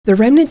The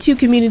Remnant 2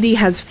 community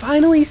has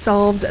finally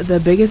solved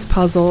the biggest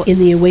puzzle in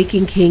the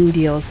Awakened King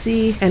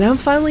DLC, and I'm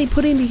finally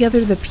putting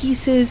together the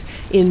pieces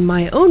in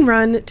my own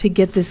run to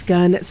get this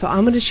gun, so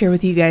I'm going to share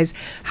with you guys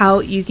how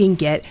you can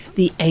get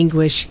the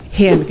Anguish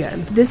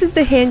handgun. This is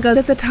the handgun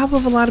at the top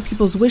of a lot of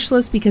people's wish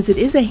list because it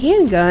is a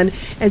handgun,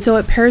 and so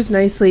it pairs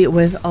nicely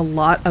with a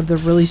lot of the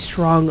really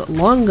strong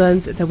long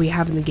guns that we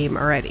have in the game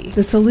already.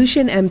 The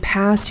solution and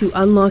path to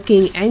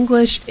unlocking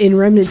Anguish in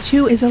Remnant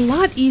 2 is a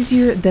lot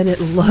easier than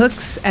it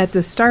looks at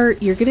the start.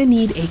 You're going to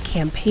need a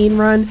campaign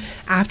run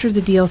after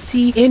the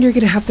DLC, and you're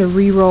going to have to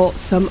reroll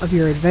some of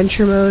your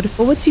adventure mode.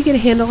 But once you get a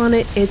handle on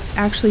it, it's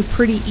actually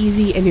pretty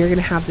easy, and you're going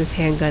to have this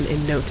handgun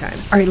in no time.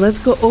 All right, let's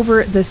go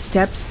over the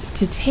steps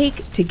to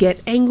take to get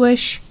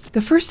Anguish. The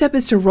first step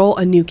is to roll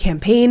a new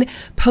campaign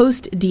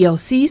post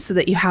DLC so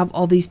that you have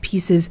all these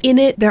pieces in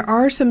it. There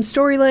are some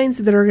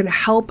storylines that are going to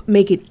help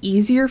make it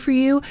easier for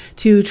you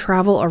to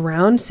travel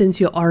around since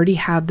you'll already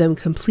have them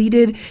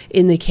completed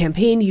in the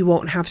campaign. You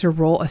won't have to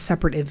roll a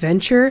separate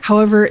adventure.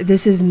 However,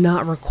 this is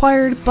not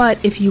required,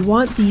 but if you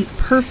want the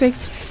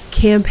perfect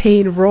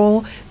campaign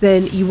roll,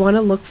 then you want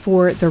to look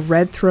for the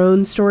Red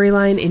Throne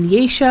storyline in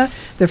Yesha,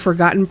 the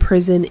Forgotten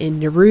Prison in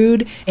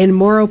Nerud, and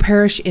Morrow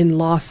Parish in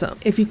Lawsome.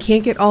 If you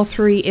can't get all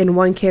three in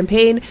one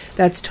campaign,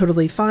 that's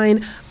totally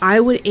fine.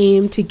 I would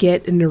aim to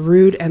get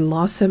Nerud and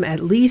Lawsome at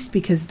least,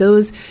 because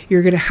those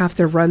you're going to have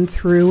to run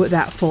through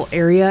that full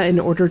area in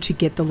order to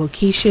get the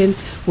location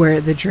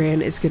where the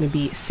Dran is going to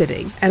be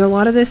sitting. And a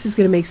lot of this is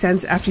going to make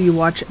sense after you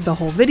watch the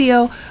whole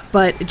video,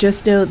 but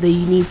just know that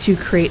you need to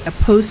create a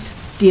post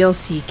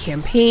DLC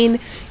campaign.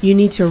 You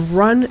need to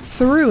run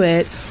through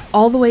it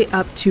all the way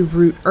up to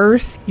Root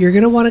Earth. You're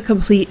going to want to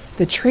complete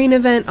the train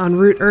event on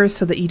Root Earth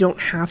so that you don't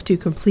have to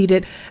complete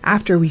it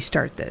after we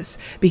start this,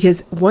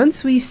 because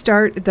once we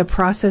start the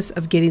process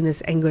of getting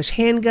this Anguish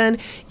handgun,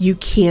 you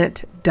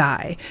can't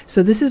die.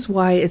 So this is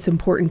why it's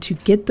important to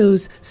get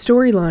those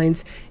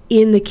storylines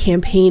in the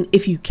campaign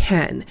if you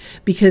can,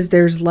 because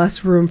there's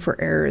less room for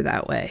error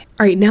that way.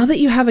 All right, now that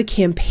you have a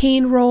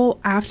campaign roll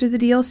after the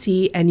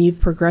DLC and you've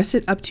progressed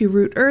it up to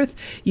Root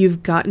Earth,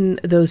 you've gotten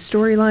those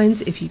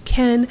storylines if you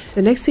can,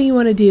 the next thing you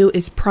want to do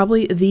is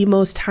probably the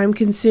most time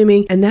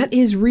consuming, and that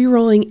is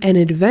rerolling an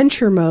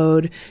adventure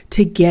mode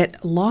to get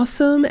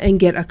Lawsome and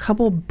get a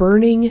couple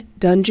burning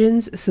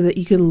dungeons so that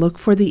you can look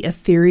for the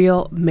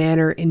Ethereal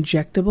Manor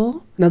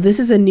injectable. Now this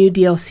is a new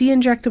DLC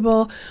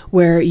injectable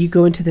where you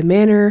go into the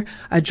manor,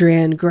 a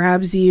Dran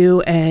grabs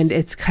you, and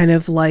it's kind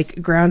of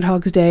like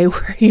Groundhog's Day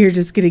where you're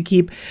just going to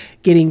keep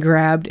getting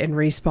grabbed and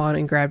respawn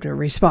and grabbed and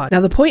respawn.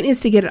 Now the point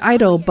is to get it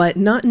idle, but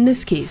not in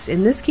this case.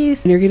 In this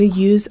case, you're going to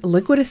use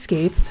Liquid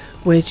Escape,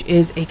 which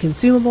is a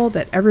consumable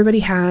that everybody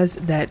has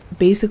that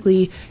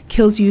basically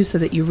kills you so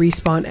that you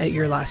respawn at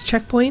your last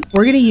checkpoint.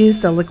 We're going to use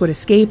the Liquid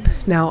Escape.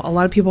 Now, a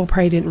lot of people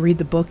probably didn't read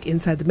the book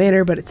Inside the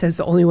Manor, but it says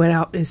the only way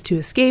out is to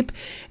escape.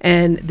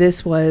 And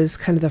this was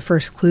kind of the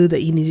first clue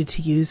that you needed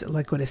to use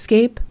Liquid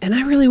Escape. And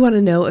I really want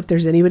to know if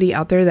there's anybody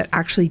out there that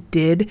actually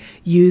did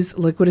use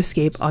Liquid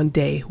Escape on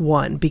day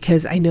one,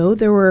 because I know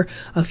there were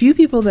a few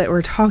people that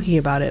were talking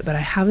about it, but I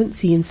haven't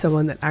seen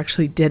someone that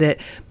actually did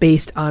it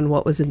based on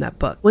what was in that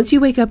book. Once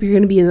you wake up, you're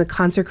going to be in the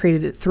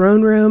consecrated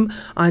throne room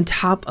on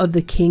top of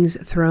the king's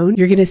throne.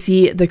 You're going to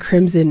see the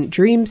Crimson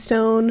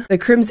Dreamstone. The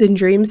Crimson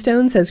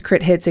Dreamstone says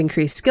crit hits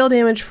increase skill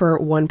damage for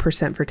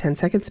 1% for 10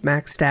 seconds,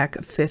 max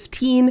stack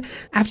 15.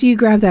 After you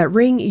grab that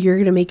ring, you're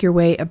going to make your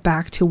way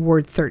back to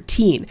Ward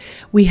 13.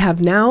 We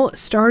have now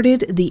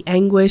started the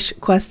Anguish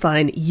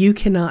questline. You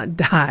cannot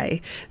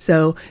die.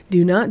 So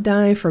do not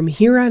die from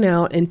here on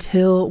out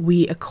until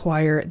we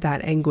acquire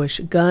that Anguish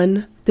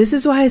gun. This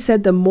is why I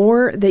said the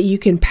more that you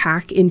can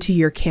pack into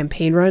your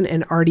campaign run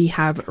and already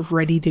have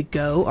ready to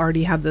go,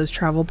 already have those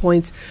travel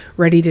points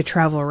ready to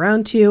travel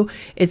around to,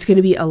 it's going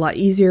to be a lot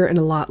easier and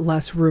a lot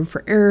less room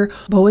for error.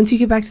 But once you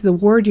get back to the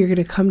ward, you're going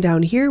to come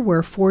down here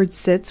where Ford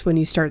sits when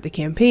you start the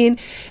campaign,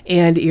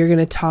 and you're going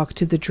to talk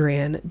to the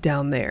Dran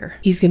down there.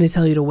 He's going to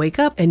tell you to wake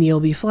up, and you'll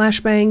be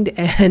flashbanged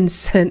and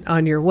sent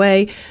on your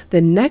way.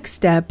 The next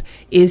step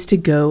is to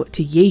go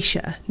to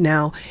Yesha.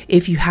 Now,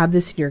 if you have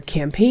this in your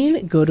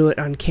campaign, go to it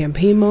on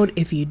campaign mode.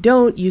 If you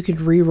don't, you can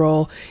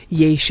re-roll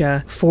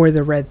Yesha for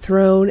the Red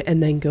Throne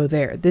and then go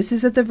there. This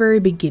is at the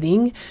very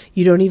beginning.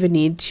 You don't even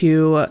need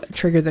to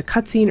trigger the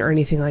cutscene or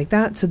anything like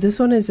that. So this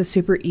one is a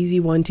super easy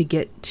one to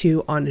get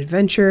to on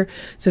adventure.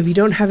 So if you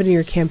don't have it in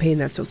your campaign,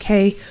 that's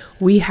okay.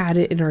 We had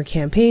it in our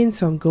campaign,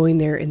 so I'm going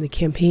there in the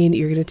campaign.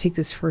 You're going to take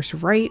this first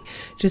right.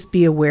 Just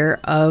be aware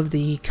of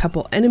the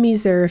couple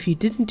enemies there. If you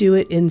didn't do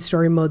it in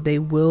story mode, they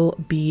will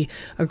be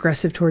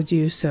aggressive towards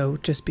you, so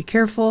just be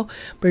careful.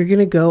 But you're going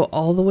to go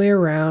all the way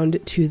around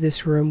to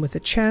this room with a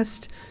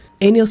chest,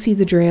 and you'll see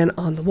the Dran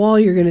on the wall.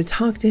 You're going to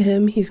talk to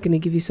him. He's going to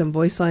give you some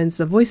voice lines.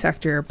 The voice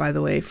actor, by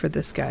the way, for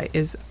this guy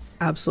is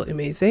absolutely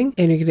amazing.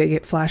 And you're gonna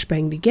get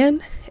flashbanged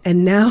again.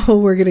 And now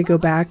we're gonna go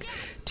back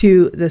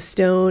to the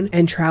stone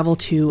and travel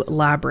to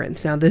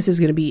Labyrinth. Now this is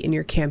going to be in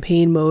your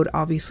campaign mode,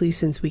 obviously,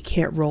 since we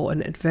can't roll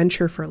an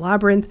adventure for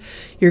Labyrinth.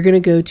 You're going to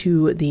go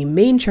to the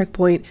main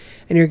checkpoint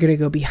and you're going to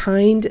go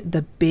behind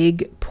the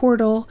big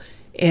portal,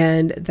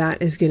 and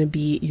that is going to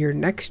be your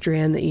next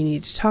strand that you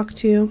need to talk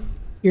to.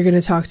 You're going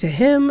to talk to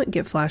him,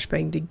 get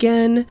flashbanged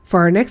again. For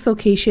our next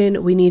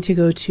location, we need to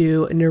go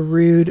to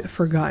Nerud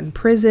Forgotten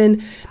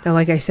Prison. Now,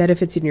 like I said,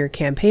 if it's in your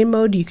campaign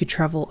mode, you could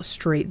travel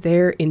straight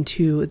there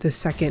into the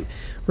second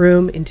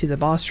room, into the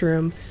boss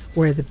room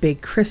where the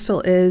big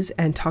crystal is,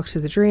 and talk to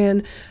the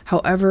Dran.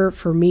 However,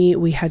 for me,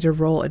 we had to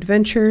roll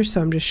adventure,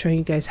 so I'm just showing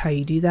you guys how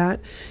you do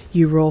that.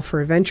 You roll for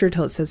adventure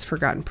till it says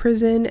Forgotten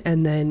Prison,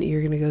 and then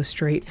you're going to go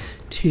straight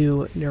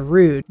to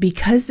Nerud.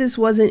 Because this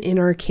wasn't in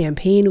our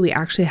campaign, we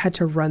actually had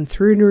to run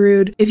through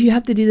Nerud. If you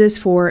have to do this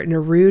for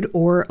Nerud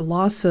or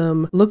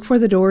Lawsome, look for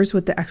the doors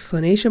with the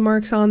exclamation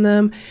marks on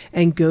them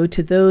and go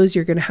to those.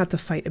 You're going to have to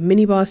fight a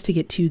mini boss to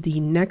get to the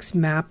next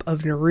map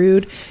of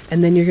Nerud,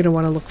 and then you're going to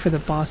want to look for the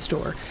boss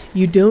door.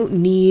 You don't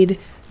need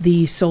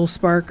the soul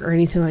spark or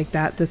anything like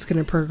that that's going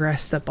to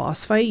progress the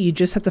boss fight. You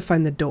just have to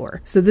find the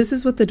door. So this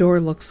is what the door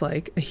looks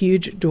like, a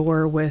huge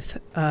door with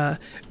a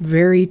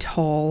very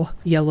tall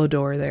yellow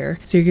door there.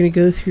 So you're going to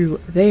go through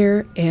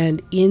there,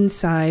 and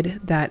inside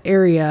that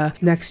area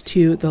next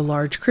to the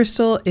large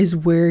crystal is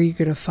where you're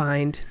going to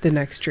find the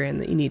next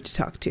strand that you need to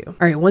talk to. All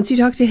right, once you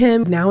talk to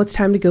him, now it's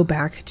time to go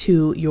back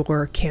to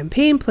your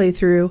campaign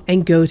playthrough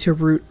and go to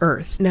Root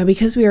Earth. Now,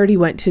 because we already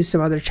went to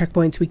some other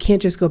checkpoints, we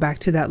can't just go back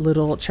to that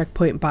little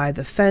checkpoint by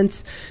the fence.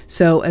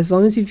 So as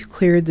long as you've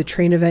cleared the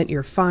train event,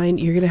 you're fine.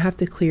 You're going to have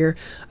to clear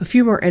a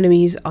few more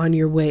enemies on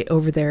your way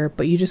over there,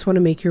 but you just want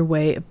to make your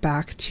way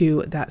back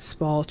to that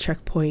small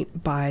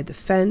checkpoint by the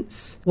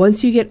fence.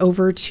 Once you get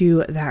over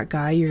to that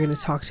guy, you're going to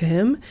talk to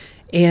him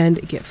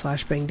and get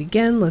flashbanged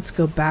again. Let's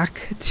go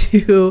back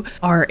to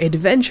our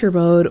adventure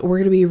mode. We're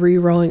going to be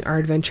re-rolling our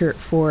adventure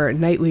for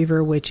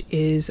Nightweaver, which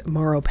is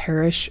Morrow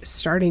Parish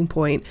starting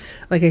point.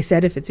 Like I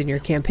said, if it's in your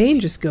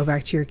campaign, just go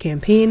back to your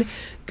campaign,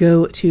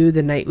 go to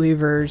the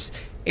Nightweaver's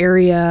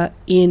area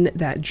in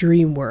that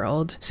dream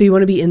world. So you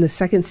want to be in the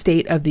second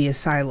state of the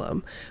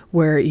asylum,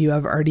 where you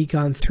have already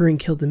gone through and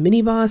killed the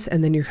mini boss,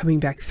 and then you're coming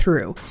back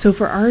through. So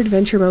for our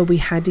adventure mode, we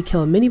had to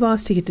kill a mini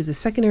boss to get to the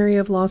second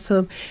area of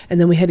Lawsome, and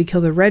then we had to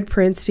kill the Red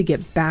Prince to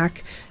get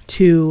back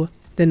to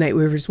the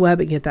Nightweaver's Web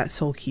and get that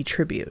soul key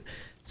tribute.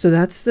 So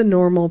that's the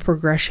normal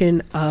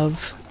progression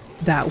of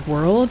that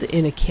world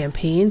in a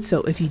campaign.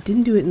 So if you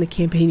didn't do it in the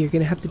campaign, you're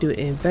going to have to do it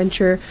in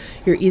adventure.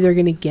 You're either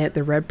going to get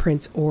the Red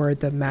Prince or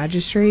the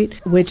Magistrate,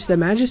 which the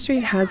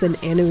Magistrate has an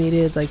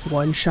animated like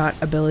one-shot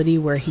ability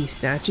where he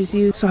snatches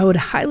you. So I would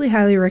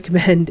highly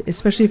recommend,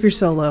 especially if you're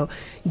solo,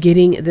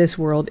 getting this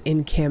world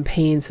in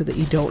campaign so that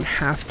you don't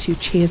have to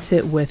chance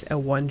it with a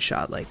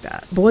one-shot like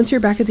that. But once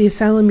you're back at the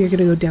asylum, you're going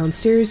to go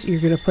downstairs.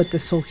 You're going to put the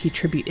soul key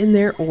tribute in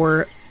there,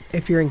 or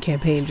if you're in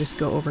campaign, just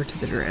go over to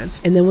the Dran.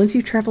 And then once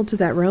you've traveled to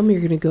that realm, you're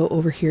going to go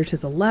over here to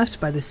the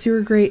left by the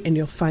sewer grate, and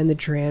you'll find the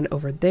Dran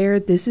over there.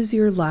 This is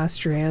your last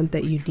Dran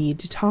that you need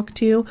to talk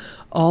to,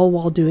 all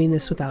while doing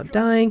this without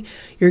dying.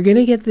 You're going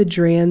to get the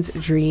Dran's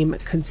Dream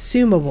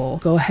consumable.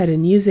 Go ahead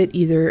and use it.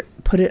 Either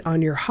put it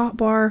on your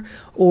hotbar,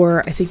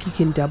 or I think you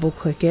can double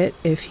click it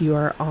if you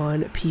are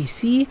on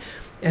PC.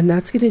 And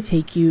that's going to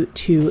take you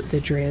to the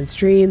Dran's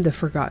Dream, the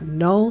Forgotten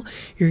Null.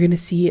 You're going to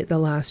see the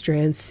last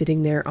Dran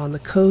sitting there on the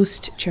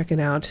coast, checking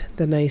out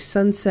the nice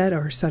sunset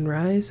or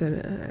sunrise.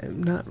 And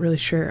I'm not really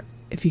sure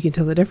if you can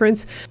tell the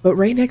difference. But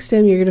right next to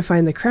him, you're going to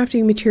find the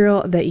crafting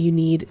material that you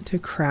need to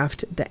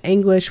craft the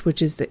Anguish,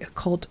 which is the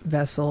occult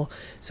vessel.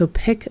 So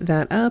pick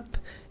that up,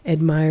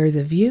 admire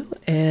the view,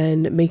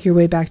 and make your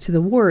way back to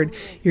the ward.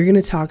 You're going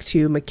to talk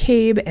to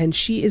McCabe, and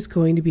she is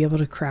going to be able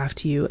to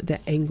craft you the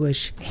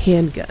Anguish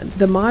handgun.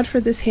 The mod for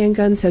this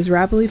handgun says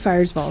rapidly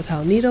fires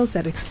volatile needles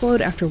that explode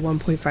after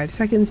 1.5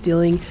 seconds,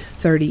 dealing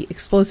 30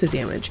 explosive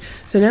damage.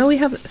 So now we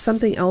have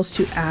something else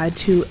to add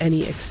to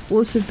any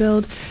explosive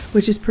build,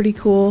 which is pretty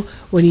cool.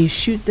 When you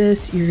shoot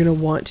this, you're going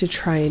to want to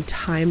try and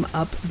time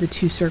up the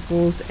two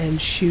circles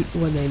and shoot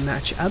when they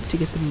match up to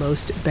get the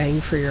most bang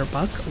for your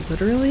buck,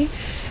 literally.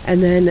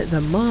 And then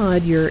the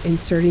mod, you're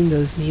inserting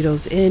those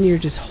needles in, you're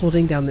just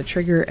holding down the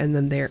trigger, and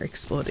then they're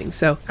exploding.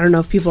 So I don't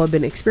know if people have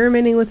been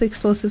experimenting with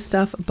explosive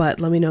stuff,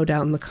 but let me know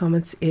down in the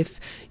comments if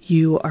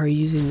you are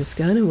using this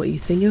gun and what you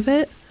think of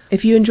it.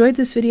 If you enjoyed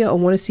this video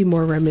and want to see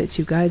more Remnant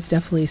II guides,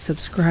 definitely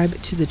subscribe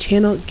to the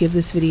channel. Give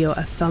this video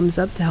a thumbs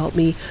up to help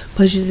me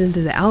push it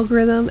into the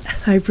algorithm.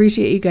 I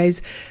appreciate you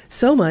guys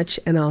so much,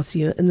 and I'll see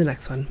you in the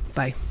next one.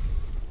 Bye.